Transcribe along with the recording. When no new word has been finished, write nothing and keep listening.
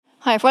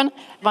Hi everyone,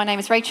 my name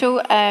is Rachel.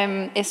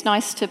 It's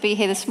nice to be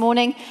here this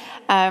morning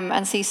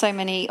and see so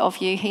many of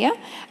you here.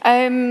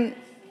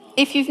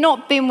 If you've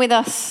not been with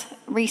us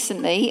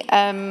recently,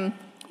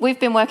 we've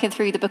been working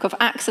through the book of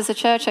Acts as a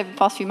church over the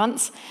past few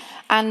months,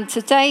 and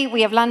today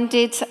we have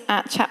landed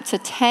at chapter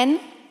 10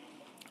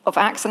 of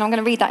Acts, and I'm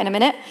going to read that in a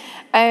minute.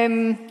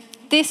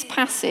 This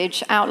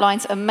passage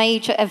outlines a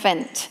major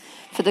event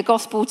for the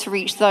gospel to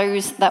reach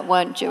those that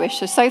weren't Jewish.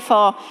 So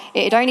far,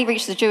 it had only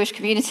reached the Jewish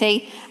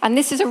community, and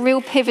this is a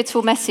real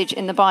pivotal message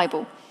in the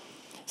Bible.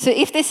 So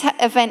if this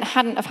event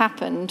hadn't have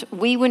happened,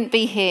 we wouldn't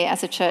be here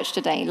as a church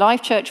today.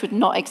 Life Church would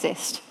not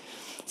exist.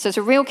 So it's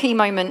a real key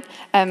moment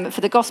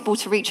for the gospel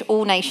to reach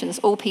all nations,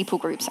 all people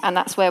groups, and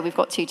that's where we've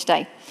got to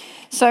today.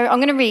 So I'm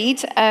going to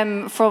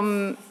read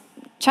from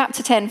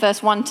chapter 10,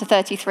 verse 1 to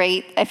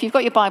 33. If you've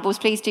got your Bibles,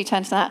 please do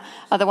turn to that.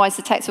 Otherwise,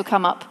 the text will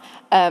come up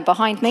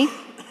behind me.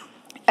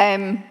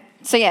 From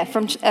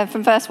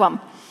verse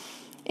 1,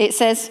 it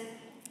says,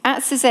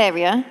 "At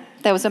Caesarea,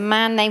 there was a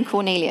man named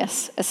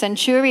Cornelius, a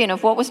centurion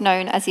of what was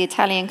known as the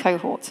Italian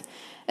cohort,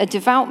 a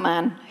devout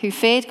man who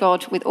feared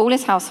God with all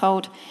his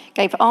household,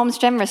 gave alms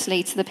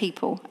generously to the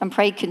people, and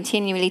prayed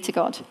continually to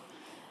God.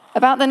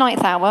 About the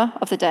 9th hour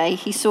of the day,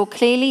 he saw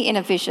clearly in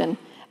a vision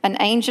an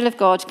angel of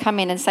God come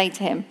in and say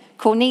to him,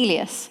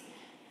 'Cornelius.'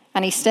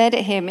 And he stared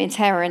at him in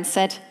terror and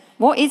said,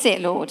 'What is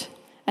it, Lord?'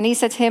 And he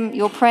said to him,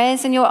 'Your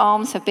prayers and your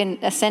alms have been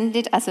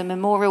ascended as a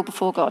memorial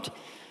before God.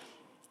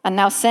 And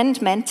now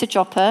send men to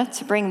Joppa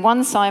to bring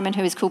one Simon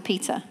who is called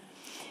Peter.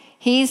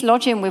 He is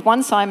lodging with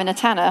one Simon, a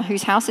tanner,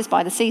 whose house is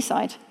by the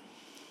seaside.'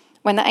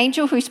 When the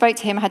angel who spoke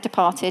to him had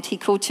departed, he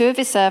called 2 of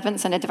his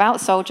servants and a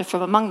devout soldier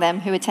from among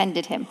them who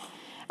attended him.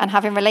 And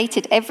having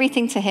related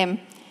everything to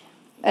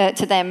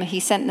them, he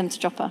sent them to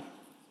Joppa.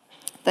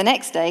 The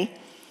next day,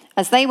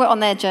 as they were on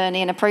their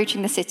journey and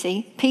approaching the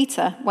city,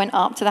 Peter went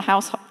up to the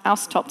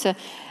housetop to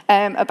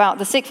about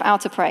the 6th hour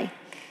to pray.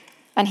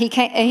 And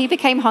he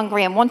became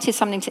hungry and wanted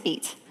something to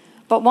eat.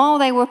 But while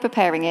they were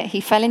preparing it, he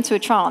fell into a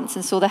trance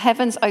and saw the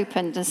heavens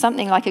opened and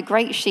something like a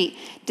great sheet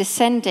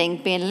descending,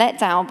 being let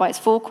down by its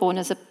 4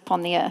 corners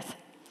upon the earth.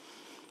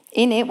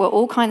 In it were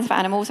all kinds of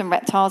animals and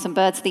reptiles and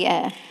birds of the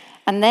air.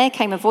 And there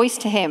came a voice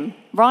to him,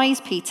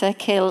 'Rise, Peter,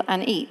 kill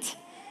and eat.'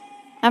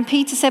 And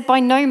Peter said, 'By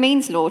no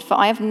means, Lord, for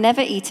I have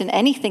never eaten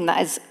anything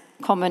that is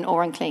common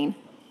or unclean.'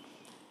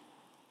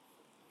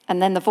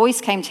 And then the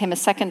voice came to him a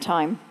second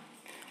time,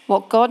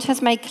 'What God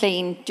has made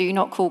clean, do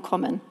not call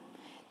common.'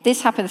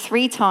 This happened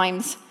 3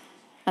 times,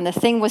 and the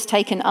thing was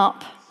taken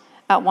up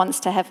at once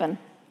to heaven.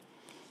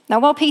 Now,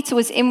 while Peter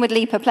was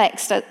inwardly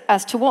perplexed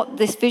as to what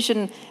this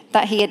vision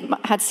that he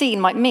had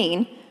seen might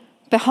mean,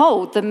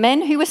 behold, the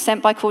men who were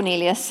sent by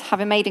Cornelius,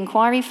 having made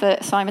inquiry for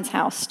Simon's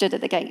house, stood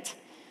at the gate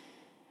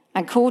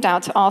and called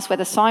out to ask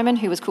whether Simon,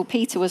 who was called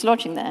Peter, was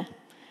lodging there.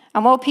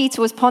 And while Peter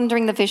was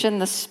pondering the vision,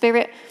 the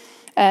Spirit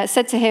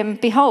said to him,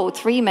 'Behold,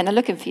 3 men are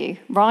looking for you.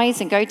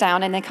 Rise and go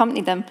down and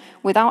accompany them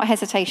without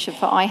hesitation,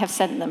 for I have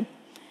sent them.'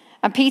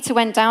 And Peter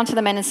went down to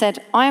the men and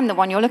said, 'I am the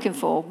one you're looking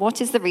for. What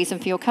is the reason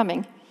for your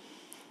coming?'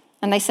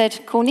 And they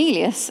said,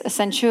 'Cornelius, a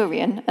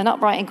centurion, an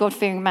upright and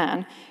God-fearing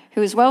man,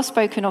 who is well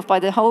spoken of by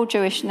the whole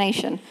Jewish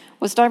nation,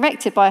 was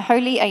directed by a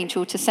holy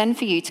angel to send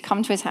for you to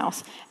come to his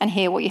house and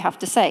hear what you have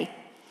to say.'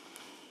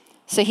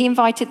 So he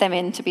invited them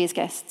in to be his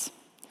guests.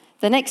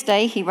 The next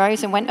day he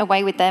rose and went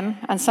away with them,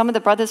 and some of the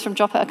brothers from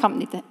Joppa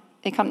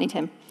accompanied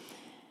him.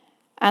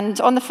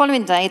 And on the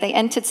following day they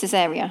entered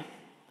Caesarea.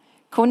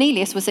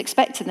 Cornelius was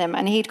expecting them,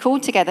 and he had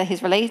called together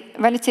his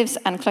relatives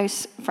and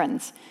close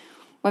friends.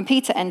 When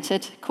Peter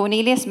entered,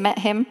 Cornelius met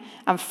him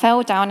and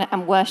fell down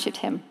and worshipped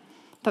him.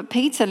 But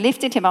Peter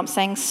lifted him up,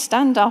 saying,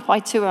 'Stand up, I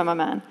too am a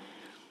man.'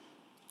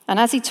 And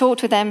as he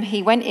talked with them,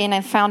 he went in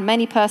and found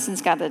many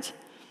persons gathered.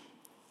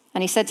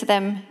 And he said to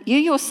them, 'You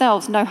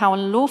yourselves know how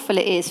unlawful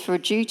it is for a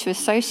Jew to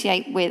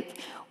associate with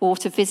or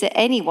to visit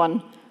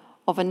anyone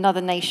of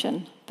another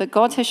nation. But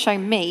God has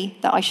shown me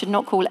that I should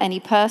not call any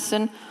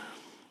person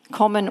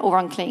common or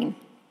unclean.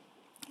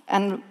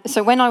 And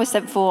so when I was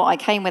sent for, I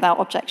came without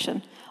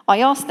objection.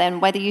 I asked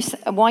then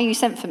why you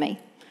sent for me.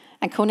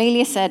 And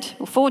Cornelius said,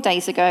 4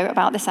 days ago,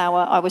 about this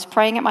hour, I was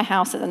praying at my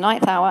house at the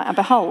 9th hour, and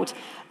behold,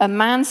 a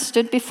man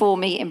stood before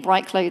me in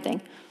bright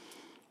clothing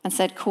and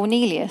said,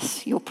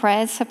 Cornelius, your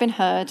prayers have been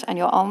heard, and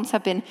your alms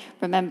have been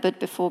remembered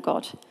before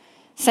God.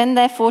 Send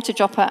therefore to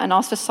Joppa and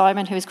ask for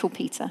Simon, who is called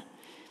Peter.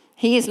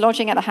 He is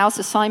lodging at the house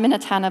of Simon, a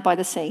tanner by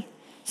the sea.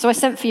 So I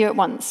sent for you at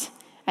once,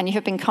 and you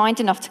have been kind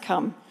enough to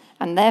come.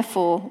 And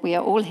therefore we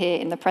are all here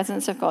in the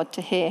presence of God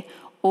to hear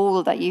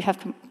all that you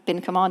have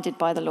been commanded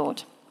by the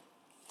Lord.'"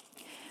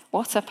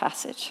 What a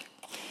passage.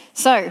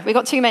 So we've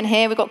got 2 men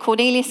here. We've got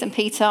Cornelius and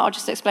Peter. I'll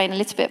just explain a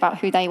little bit about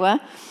who they were.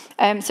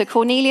 So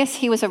Cornelius,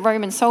 he was a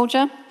Roman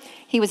soldier.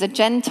 He was a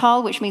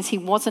Gentile, which means he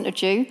wasn't a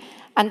Jew.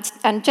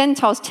 And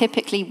Gentiles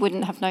typically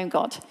wouldn't have known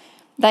God.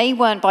 They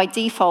weren't by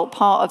default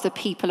part of the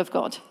people of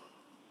God.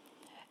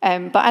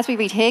 But as we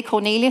read here,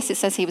 Cornelius, it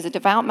says he was a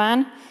devout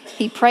man.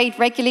 He prayed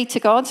regularly to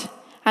God,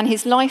 and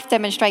his life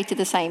demonstrated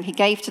the same. He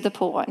gave to the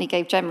poor, and he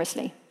gave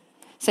generously.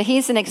 So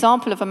here's an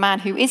example of a man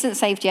who isn't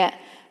saved yet,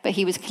 but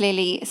he was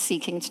clearly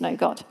seeking to know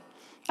God.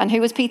 And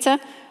who was Peter?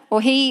 Well,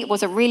 he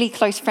was a really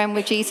close friend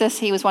with Jesus.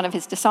 He was one of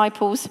his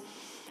disciples,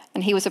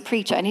 and he was a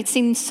preacher, and he'd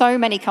seen so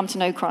many come to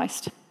know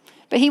Christ.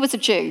 But he was a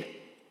Jew,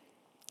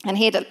 and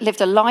he had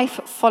lived a life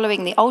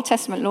following the Old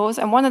Testament laws,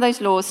 and one of those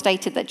laws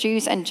stated that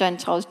Jews and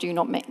Gentiles do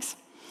not mix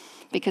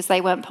because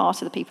they weren't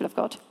part of the people of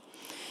God.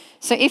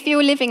 So if you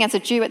were living as a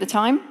Jew at the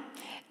time,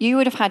 you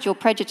would have had your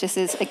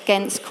prejudices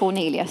against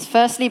Cornelius.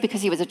 Firstly,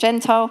 because he was a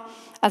Gentile,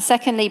 and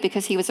secondly,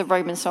 because he was a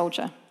Roman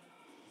soldier.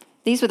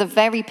 These were the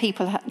very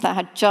people that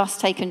had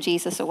just taken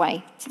Jesus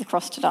away to the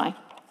cross to die.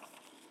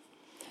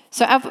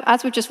 So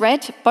as we've just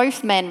read,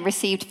 both men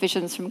received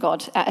visions from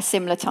God at a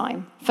similar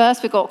time.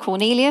 First, we've got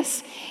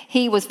Cornelius.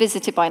 He was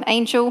visited by an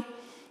angel.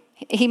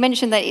 He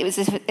mentioned that it was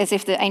as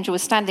if the angel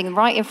was standing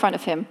right in front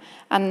of him.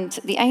 And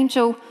the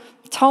angel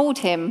told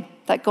him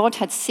that God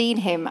had seen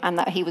him and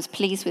that he was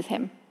pleased with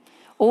him.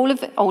 All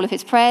of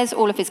his prayers,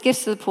 all of his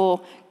gifts to the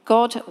poor,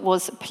 God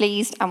was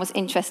pleased and was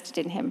interested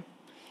in him.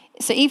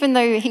 So even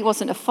though he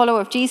wasn't a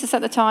follower of Jesus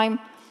at the time,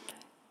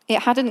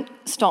 it hadn't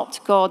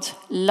stopped God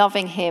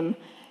loving him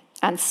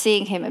and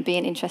seeing him and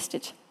being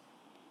interested.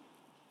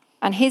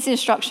 And his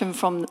instruction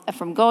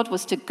from God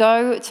was to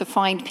go to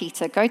find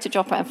Peter, go to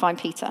Joppa and find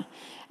Peter.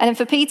 And then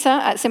for Peter,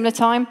 at a similar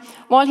time,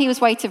 while he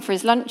was waiting for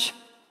his lunch,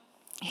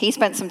 he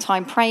spent some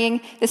time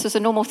praying. This was a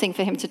normal thing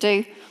for him to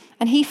do.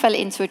 And he fell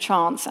into a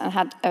trance and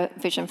had a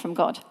vision from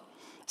God.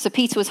 So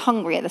Peter was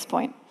hungry at this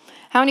point.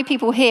 How many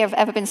people here have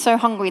ever been so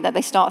hungry that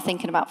they start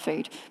thinking about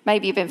food?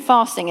 Maybe you've been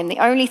fasting and the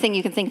only thing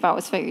you can think about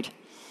was food.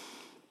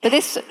 But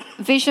this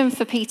vision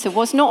for Peter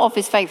was not of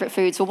his favourite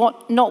foods or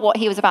not what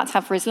he was about to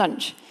have for his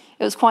lunch.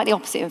 It was quite the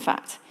opposite, in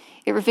fact.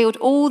 It revealed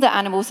all the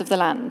animals of the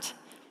land.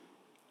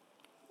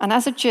 And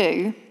as a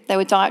Jew, there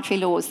were dietary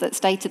laws that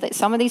stated that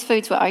some of these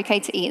foods were okay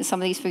to eat and some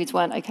of these foods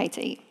weren't okay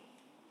to eat.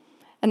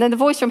 And then the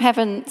voice from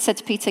heaven said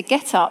to Peter,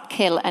 "Get up,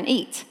 kill, and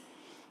eat."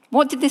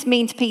 What did this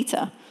mean to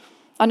Peter?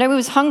 I know he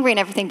was hungry and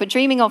everything, but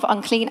dreaming of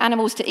unclean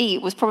animals to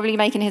eat was probably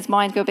making his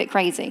mind go a bit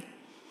crazy.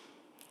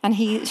 And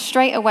he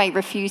straight away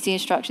refused the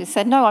instructions,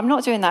 said, "No, I'm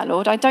not doing that,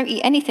 Lord. I don't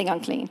eat anything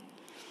unclean."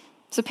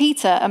 So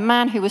Peter, a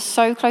man who was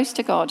so close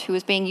to God, who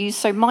was being used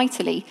so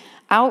mightily,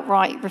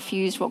 outright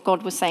refused what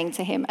God was saying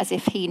to him as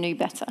if he knew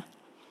better.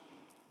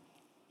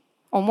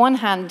 On one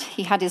hand,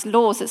 he had his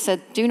laws that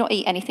said, do not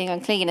eat anything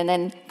unclean. And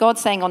then God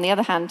saying, on the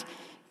other hand,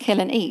 kill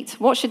and eat.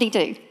 What should he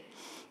do?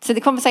 So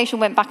the conversation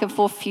went back and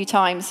forth a few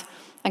times.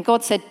 And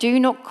God said, do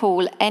not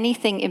call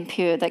anything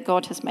impure that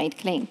God has made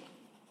clean.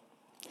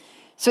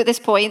 So at this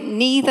point,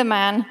 neither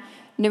man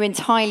knew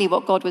entirely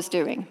what God was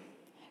doing.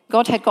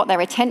 God had got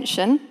their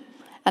attention.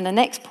 And the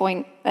next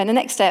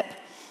step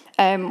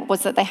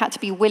was that they had to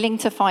be willing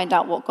to find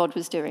out what God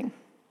was doing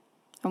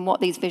and what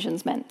these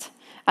visions meant.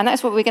 And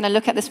that's what we're going to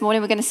look at this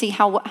morning. We're going to see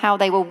how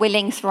they were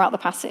willing throughout the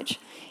passage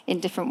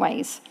in different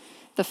ways.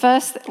 The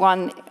first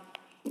one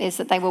is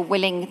that they were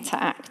willing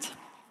to act.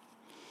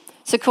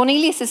 So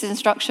Cornelius'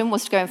 instruction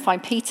was to go and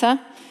find Peter.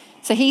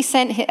 So he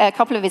sent a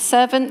couple of his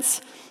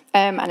servants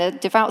and a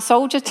devout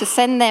soldier to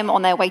send them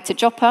on their way to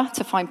Joppa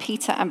to find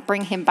Peter and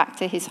bring him back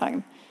to his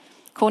home.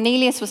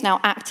 Cornelius was now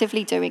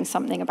actively doing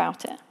something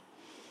about it.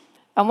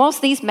 And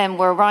whilst these men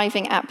were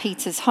arriving at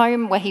Peter's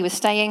home where he was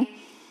staying,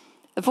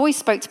 a voice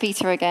spoke to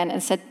Peter again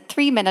and said,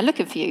 3 men are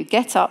looking for you.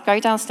 Get up, go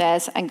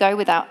downstairs, and go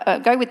with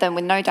them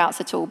with no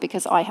doubts at all,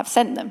 because I have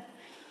sent them.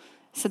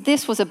 So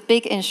this was a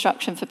big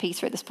instruction for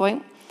Peter at this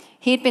point.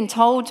 He had been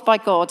told by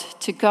God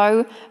to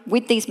go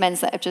with these men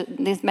that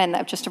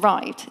have just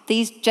arrived,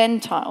 these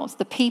Gentiles,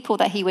 the people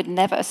that he would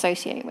never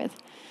associate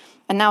with.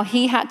 And now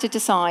he had to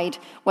decide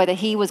whether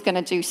he was going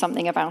to do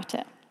something about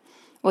it.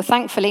 Well,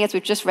 thankfully, as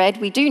we've just read,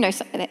 we do know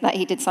that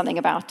he did something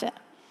about it.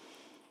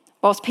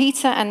 Whilst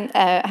Peter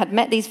had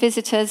met these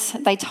visitors,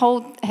 they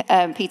told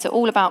Peter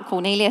all about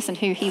Cornelius and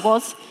who he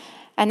was,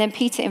 and then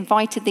Peter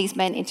invited these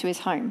men into his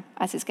home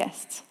as his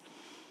guests.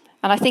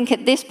 And I think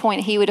at this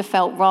point, he would have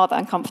felt rather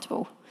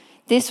uncomfortable.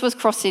 This was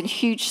crossing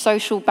huge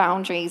social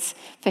boundaries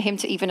for him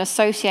to even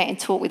associate and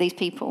talk with these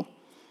people.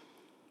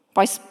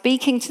 By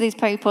speaking to these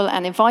people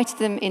and inviting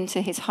them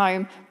into his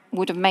home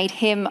would have made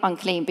him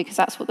unclean, because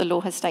that's what the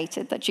law has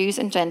stated, that Jews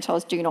and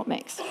Gentiles do not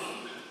mix.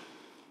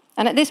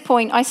 And at this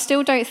point, I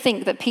still don't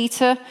think that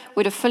Peter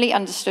would have fully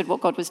understood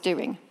what God was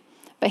doing,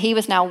 but he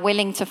was now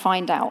willing to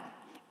find out,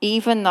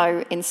 even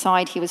though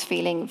inside he was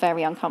feeling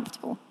very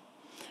uncomfortable.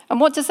 And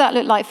what does that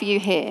look like for you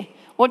here?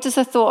 What does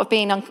the thought of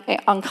being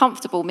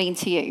uncomfortable mean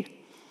to you?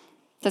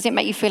 Does it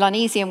make you feel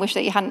uneasy and wish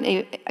that you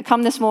hadn't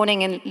come this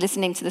morning and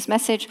listening to this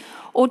message?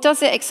 Or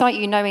does it excite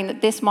you knowing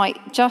that this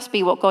might just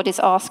be what God is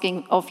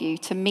asking of you,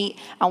 to meet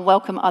and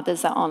welcome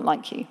others that aren't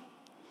like you?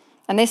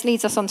 And this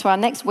leads us on to our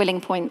next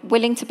willing point,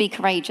 willing to be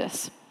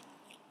courageous.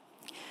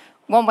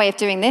 One way of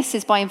doing this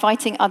is by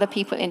inviting other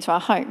people into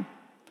our home,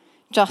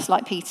 just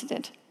like Peter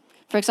did.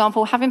 For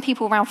example, having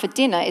people around for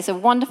dinner is a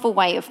wonderful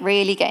way of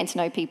really getting to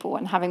know people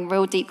and having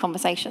real deep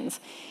conversations.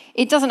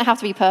 It doesn't have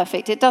to be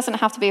perfect. It doesn't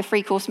have to be a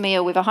 3-course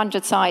meal with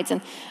 100 sides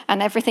and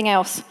everything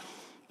else.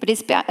 But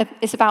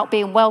it's about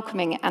being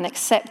welcoming and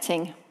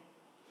accepting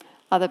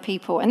other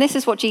people. And this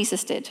is what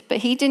Jesus did. But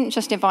he didn't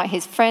just invite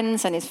his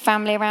friends and his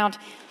family around.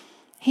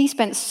 He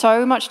spent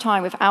so much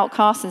time with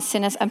outcasts and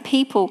sinners and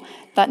people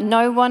that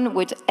no one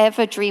would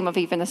ever dream of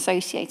even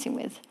associating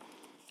with.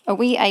 Are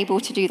we able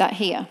to do that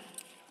here?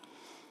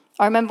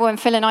 I remember when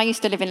Phil and I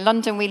used to live in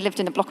London, we lived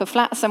in a block of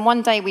flats, and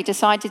one day we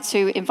decided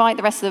to invite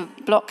the rest of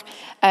the block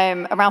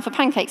around for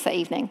pancakes that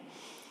evening.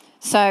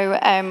 So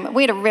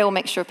we had a real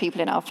mixture of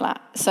people in our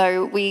flat.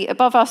 So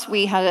above us,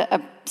 we had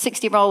a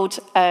 60-year-old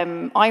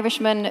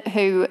Irishman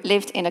who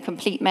lived in a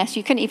complete mess.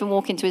 You couldn't even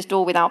walk into his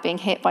door without being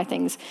hit by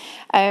things.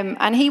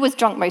 And he was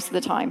drunk most of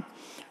the time.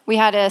 We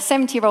had a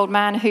 70-year-old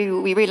man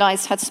who we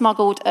realised had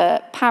smuggled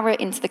a parrot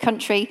into the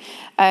country.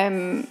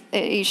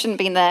 He shouldn't have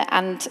been there.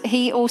 And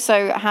he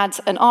also had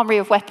an armoury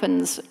of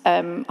weapons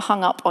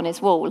hung up on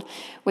his wall,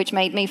 which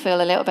made me feel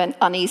a little bit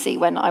uneasy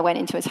when I went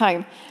into his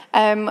home.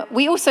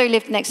 We also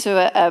lived next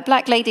to a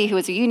black lady who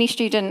was a uni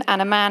student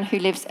and a man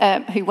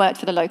who worked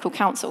for the local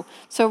council.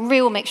 So a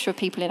real mixture of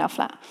people in our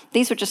flat.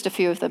 These were just a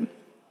few of them.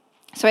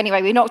 So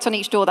anyway, we knocked on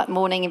each door that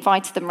morning,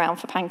 invited them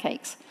round for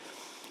pancakes.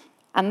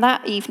 And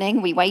that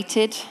evening, we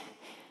waited,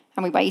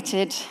 and we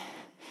waited,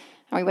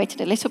 and we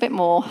waited a little bit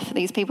more for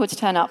these people to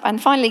turn up.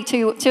 And finally,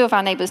 two of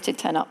our neighbours did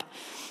turn up,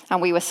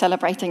 and we were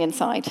celebrating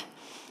inside.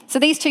 So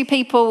these two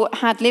people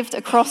had lived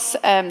across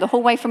the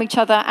hallway from each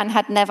other and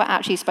had never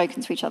actually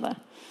spoken to each other.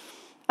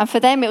 And for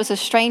them, it was a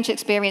strange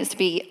experience to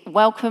be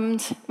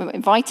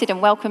invited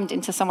and welcomed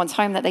into someone's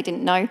home that they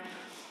didn't know.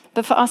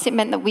 But for us, it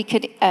meant that we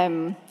could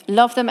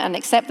love them and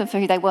accept them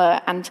for who they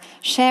were and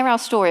share our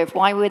story of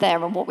why we were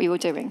there and what we were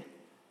doing.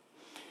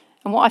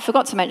 And what I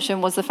forgot to mention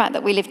was the fact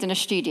that we lived in a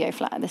studio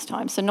flat at this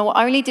time. So not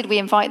only did we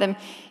invite them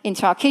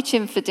into our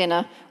kitchen for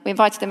dinner, we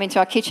invited them into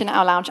our kitchen,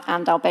 our lounge,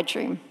 and our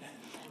bedroom.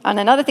 And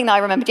another thing that I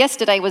remembered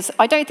yesterday was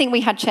I don't think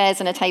we had chairs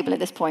and a table at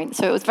this point.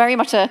 So it was very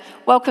much a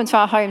welcome to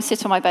our home,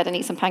 sit on my bed and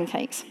eat some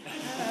pancakes.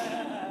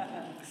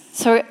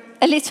 So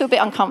a little bit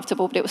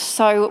uncomfortable, but it was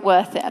so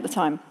worth it at the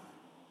time.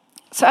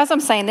 So as I'm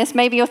saying this,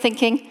 maybe you're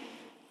thinking,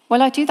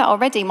 well, I do that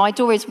already. My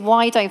door is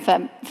wide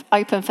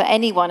open for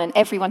anyone and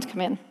everyone to come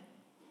in.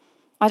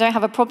 I don't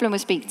have a problem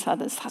with speaking to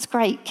others. That's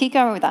great. Keep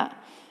going with that.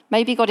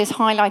 Maybe God is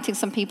highlighting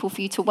some people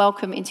for you to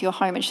welcome into your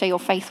home and share your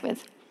faith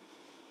with.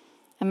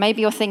 And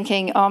maybe you're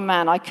thinking, oh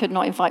man, I could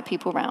not invite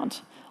people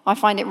around. I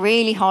find it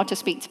really hard to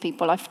speak to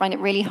people. I find it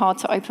really hard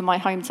to open my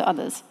home to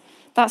others.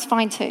 That's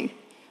fine too.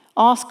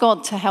 Ask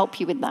God to help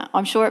you with that.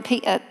 I'm sure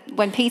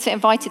when Peter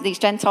invited these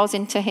Gentiles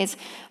into his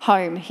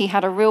home, he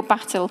had a real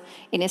battle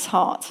in his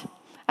heart.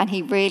 And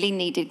he really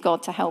needed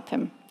God to help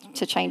him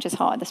to change his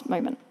heart at this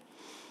moment.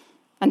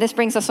 And this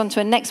brings us on to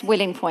a next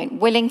willing point,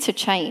 willing to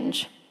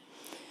change.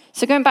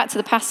 So going back to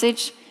the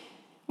passage,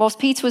 whilst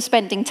Peter was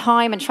spending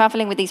time and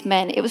traveling with these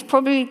men, it was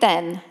probably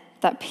then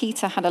that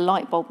Peter had a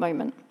light bulb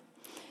moment.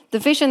 The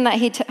vision that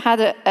he'd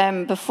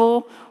had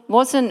before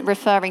wasn't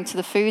referring to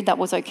the food that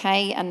was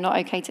okay and not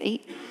okay to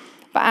eat,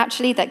 but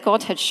actually that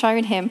God had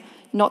shown him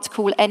not to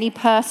call any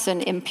person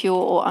impure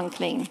or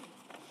unclean.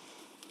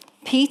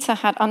 Peter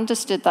had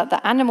understood that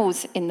the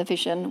animals in the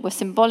vision were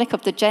symbolic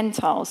of the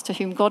Gentiles to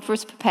whom God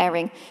was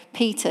preparing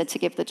Peter to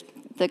give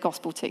the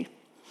gospel to.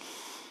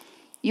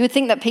 You would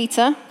think that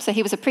Peter, so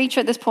he was a preacher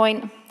at this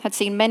point, had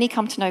seen many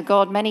come to know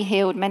God, many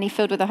healed, many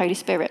filled with the Holy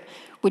Spirit,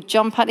 would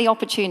jump at the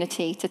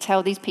opportunity to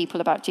tell these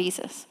people about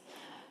Jesus.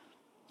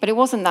 But it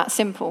wasn't that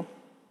simple.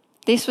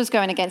 This was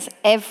going against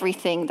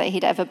everything that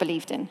he'd ever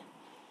believed in.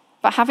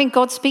 But having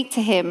God speak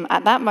to him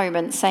at that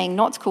moment, saying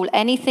not to call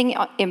anything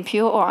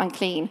impure or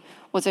unclean,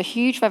 was a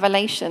huge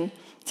revelation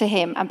to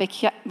him and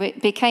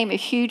became a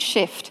huge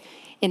shift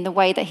in the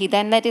way that he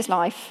then led his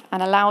life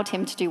and allowed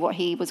him to do what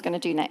he was going to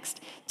do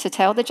next, to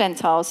tell the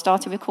Gentiles,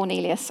 starting with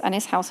Cornelius and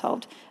his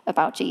household,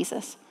 about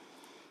Jesus,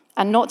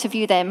 and not to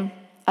view them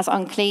as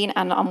unclean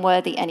and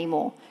unworthy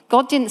anymore.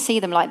 God didn't see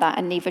them like that,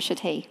 and neither should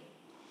he.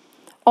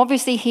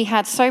 Obviously, he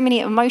had so many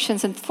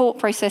emotions and thought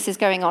processes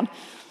going on,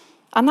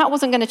 and that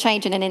wasn't going to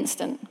change in an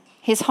instant.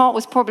 His heart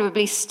was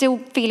probably still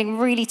feeling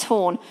really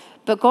torn,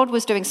 but God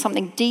was doing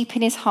something deep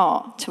in his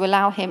heart to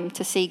allow him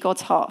to see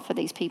God's heart for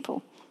these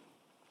people.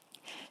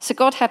 So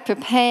God had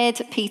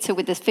prepared Peter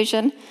with this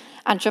vision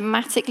and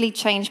dramatically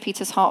changed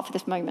Peter's heart for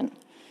this moment.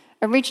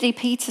 Originally,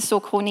 Peter saw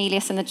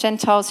Cornelius and the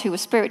Gentiles who were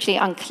spiritually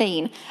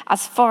unclean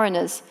as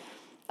foreigners,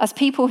 as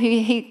people who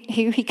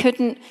he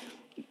couldn't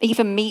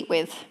even meet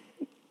with.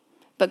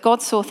 But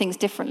God saw things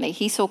differently.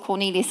 He saw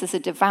Cornelius as a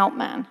devout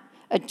man,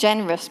 a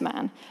generous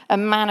man, a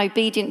man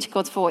obedient to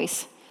God's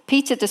voice.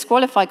 Peter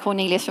disqualified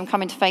Cornelius from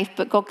coming to faith,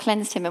 but God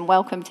cleansed him and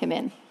welcomed him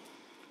in.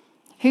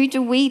 Who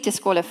do we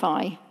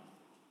disqualify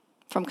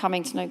from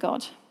coming to know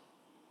God?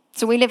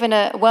 So we live in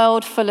a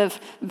world full of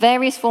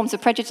various forms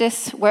of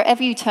prejudice.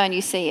 Wherever you turn,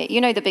 you see it.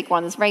 You know the big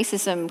ones: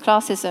 racism,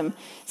 classism,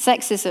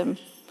 sexism.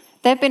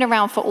 They've been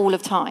around for all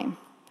of time.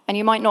 And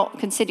you might not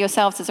consider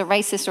yourselves as a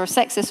racist or a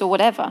sexist or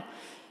whatever,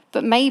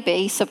 but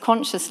maybe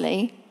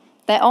subconsciously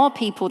there are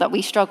people that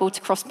we struggle to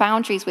cross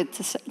boundaries with,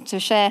 to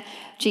share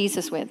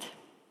Jesus with.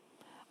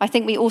 I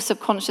think we all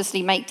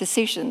subconsciously make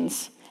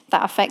decisions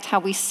that affect how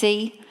we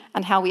see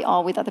and how we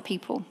are with other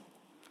people.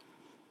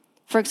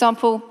 For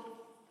example,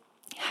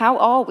 how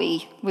are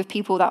we with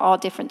people that are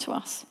different to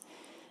us?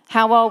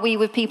 How are we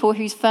with people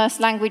whose first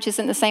language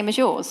isn't the same as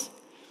yours?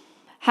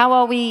 How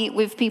are we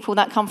with people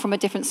that come from a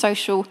different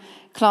social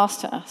class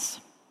to us?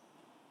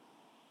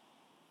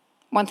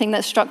 One thing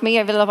that struck me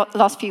over the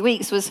last few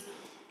weeks was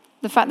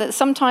the fact that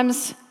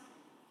sometimes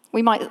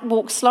we might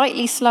walk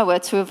slightly slower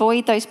to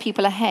avoid those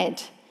people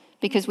ahead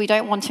because we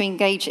don't want to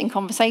engage in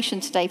conversation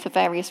today for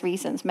various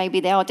reasons. Maybe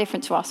they are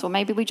different to us, or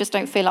maybe we just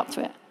don't feel up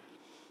to it.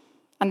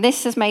 And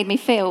this has made me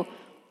feel,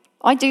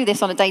 I do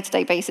this on a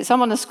day-to-day basis.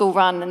 I'm on a school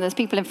run and there's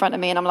people in front of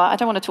me and I'm like, I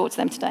don't want to talk to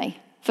them today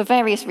for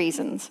various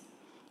reasons.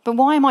 But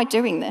why am I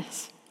doing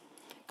this?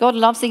 God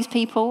loves these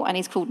people and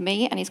he's called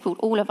me and he's called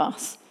all of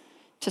us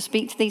to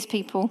speak to these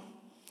people,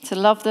 to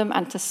love them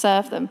and to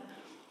serve them.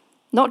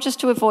 Not just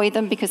to avoid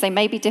them because they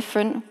may be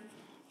different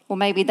or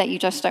maybe that you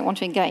just don't want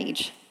to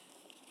engage.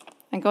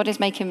 And God is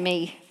making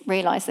me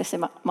realize this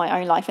in my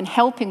own life and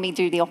helping me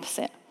do the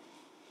opposite.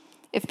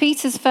 If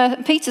Peter's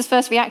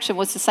first reaction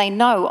was to say,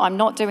 no, I'm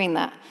not doing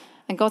that,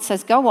 and God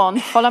says, go on,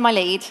 follow my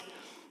lead,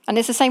 and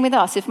it's the same with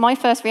us. If my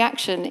first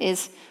reaction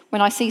is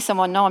when I see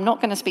someone, no, I'm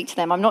not going to speak to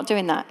them, I'm not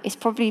doing that, it's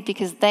probably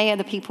because they are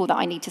the people that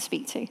I need to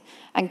speak to.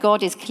 And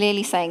God is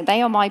clearly saying, they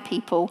are my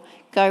people,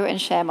 go and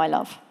share my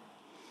love.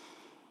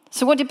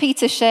 So what did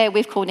Peter share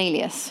with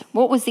Cornelius?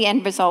 What was the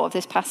end result of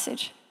this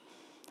passage?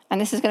 And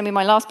this is going to be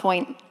my last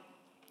point.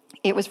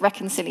 It was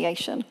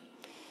reconciliation.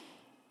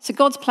 So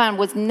God's plan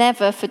was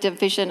never for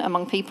division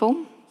among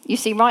people. You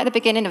see, right at the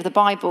beginning of the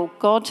Bible,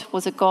 God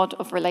was a God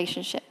of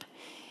relationship.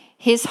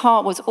 His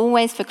heart was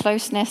always for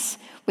closeness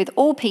with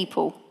all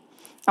people.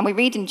 And we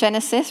read in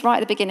Genesis, right at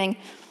the beginning,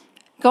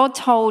 God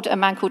told a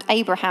man called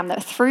Abraham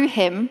that through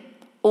him,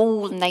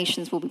 all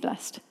nations will be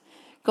blessed.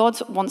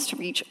 God wants to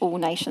reach all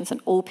nations and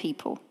all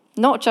people.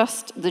 Not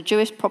just the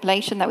Jewish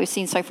population that we've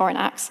seen so far in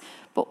Acts,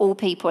 but all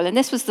people. And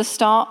this was the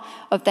start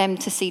of them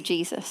to see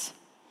Jesus.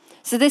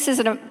 So this is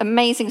an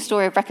amazing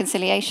story of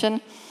reconciliation,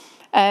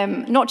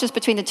 not just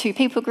between the two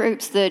people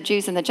groups, the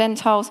Jews and the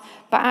Gentiles,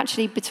 but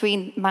actually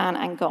between man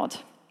and God.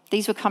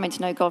 These were coming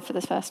to know God for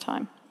the first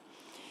time.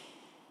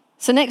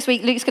 So next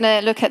week, Luke's going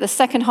to look at the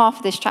second half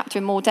of this chapter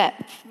in more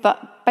depth,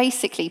 but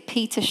basically,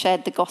 Peter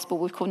shared the gospel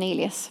with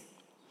Cornelius.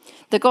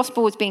 The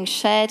gospel was being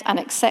shared and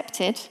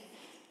accepted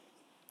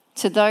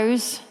to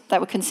those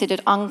that were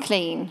considered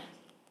unclean,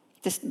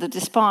 the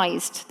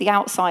despised, the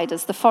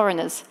outsiders, the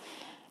foreigners.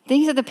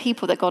 These are the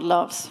people that God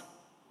loves.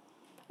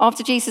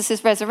 After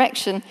Jesus'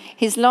 resurrection,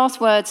 his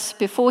last words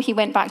before he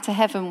went back to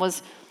heaven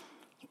was,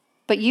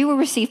 but you will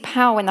receive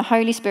power when the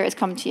Holy Spirit has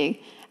come to you,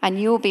 and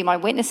you will be my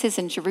witnesses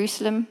in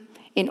Jerusalem,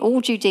 in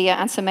all Judea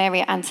and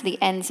Samaria, and to the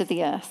ends of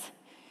the earth.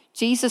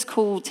 Jesus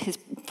called his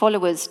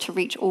followers to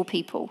reach all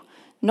people,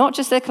 not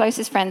just their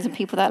closest friends and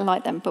people that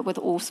like them, but with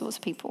all sorts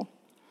of people.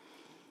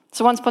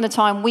 So once upon a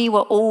time, we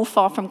were all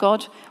far from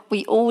God.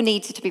 We all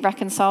needed to be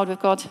reconciled with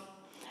God.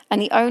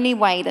 And the only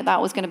way that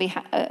that was going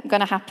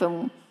to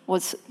happen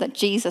was that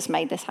Jesus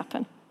made this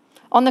happen.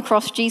 On the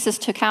cross, Jesus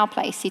took our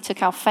place. He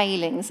took our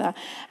failings,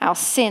 our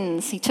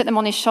sins. He took them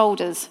on his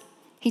shoulders.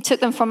 He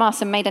took them from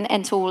us and made an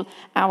end to all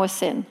our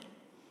sin.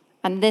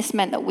 And this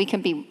meant that we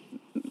can be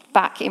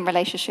back in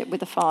relationship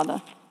with the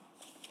Father.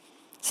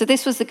 So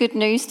this was the good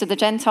news to the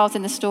Gentiles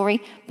in the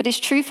story, but it's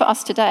true for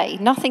us today.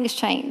 Nothing has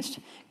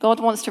changed. God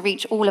wants to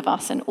reach all of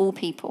us and all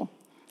people.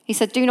 He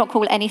said, do not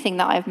call anything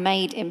that I have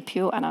made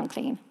impure and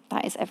unclean.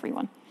 That is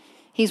everyone.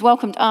 He's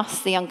welcomed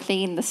us, the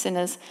unclean, the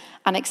sinners,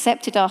 and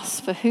accepted us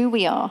for who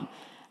we are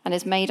and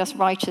has made us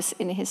righteous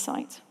in his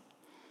sight.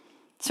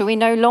 So we're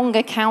no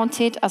longer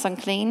counted as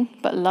unclean,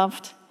 but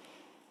loved.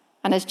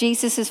 And as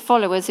Jesus'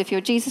 followers, if you're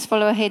a Jesus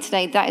follower here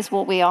today, that is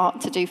what we are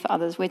to do for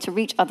others. We're to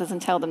reach others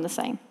and tell them the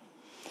same.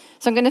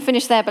 So I'm going to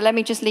finish there, but let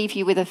me just leave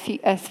you with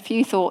a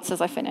few thoughts as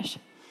I finish.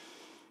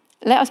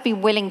 Let us be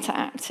willing to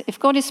act. If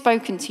God has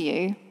spoken to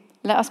you,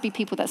 let us be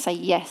people that say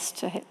yes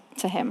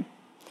to him.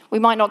 We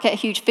might not get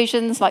huge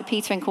visions like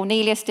Peter and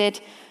Cornelius did,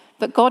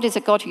 but God is a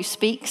God who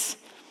speaks,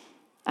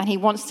 and he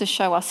wants to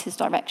show us his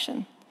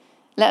direction.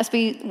 Let us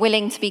be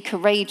willing to be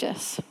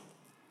courageous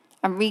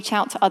and reach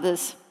out to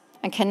others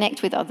and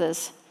connect with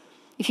others.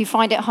 If you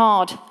find it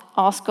hard,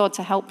 ask God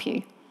to help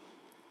you.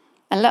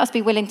 And let us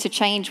be willing to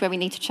change where we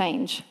need to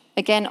change.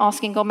 Again,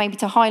 asking God maybe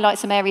to highlight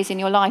some areas in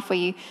your life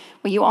where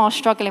you are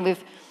struggling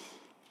with,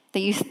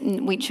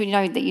 which you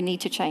know that you need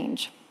to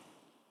change.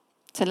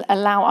 To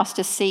allow us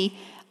to see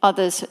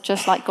others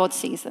just like God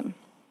sees them.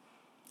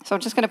 So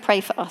I'm just going to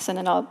pray for us and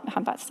then I'll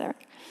hand back to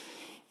Derek.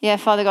 Yeah,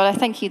 Father God, I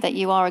thank you that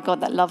you are a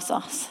God that loves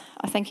us.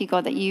 I thank you,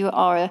 God, that you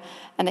are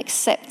an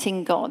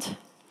accepting God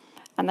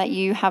and that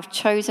you have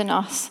chosen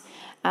us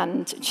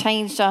and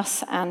changed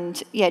us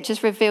and,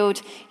 just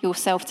revealed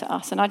yourself to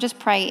us. And I just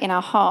pray in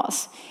our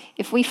hearts,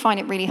 if we find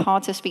it really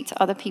hard to speak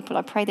to other people,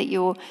 I pray that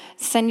you'll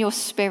send your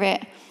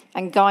spirit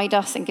and guide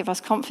us and give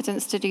us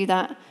confidence to do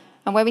that.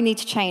 And where we need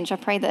to change, I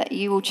pray that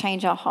you will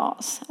change our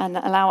hearts and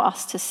allow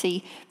us to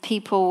see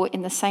people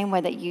in the same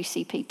way that you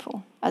see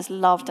people, as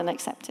loved and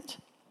accepted.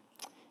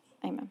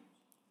 Amen.